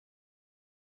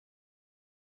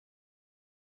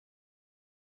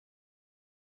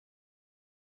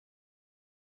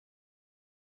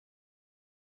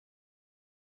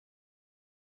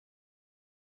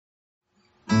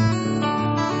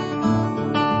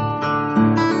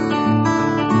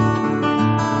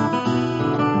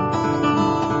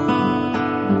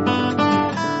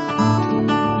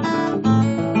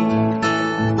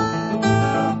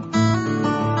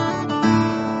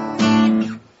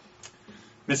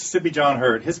Mississippi John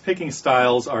Hurt. His picking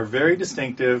styles are very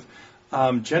distinctive,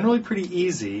 generally pretty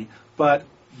easy, but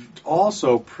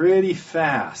also pretty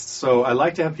fast. So I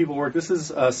like to have people work. This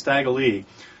is Stagolee,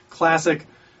 classic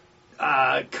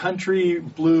country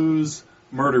blues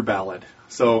murder ballad.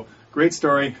 So great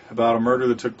story about a murder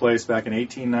that took place back in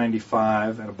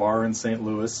 1895 at a bar in St.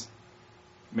 Louis,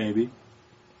 maybe,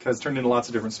 because it turned into lots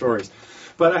of different stories.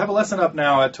 But I have a lesson up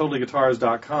now at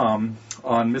totallyguitars.com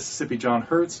on Mississippi John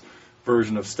Hurt's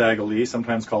version of Stagolee,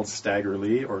 sometimes called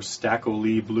Staggerlee or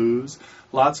Stagolee blues.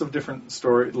 Lots of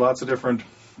different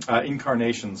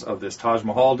incarnations of this. Taj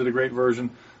Mahal did a great version.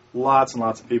 Lots and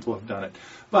lots of people have done it.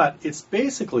 But it's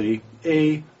basically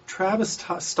a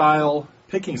Travis-style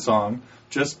picking song,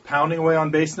 just pounding away on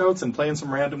bass notes and playing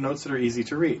some random notes that are easy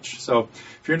to reach. So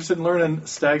if you're interested in learning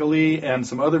Stagolee and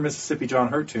some other Mississippi John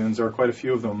Hurt tunes, there are quite a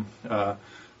few of them. A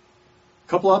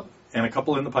couple up and a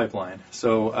couple in the pipeline.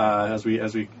 So as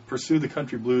we pursue the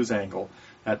country blues angle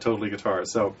at Totally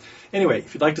Guitars. So anyway,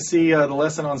 if you'd like to see the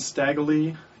lesson on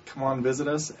Stagolee, come on visit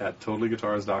us at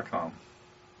totallyguitars.com.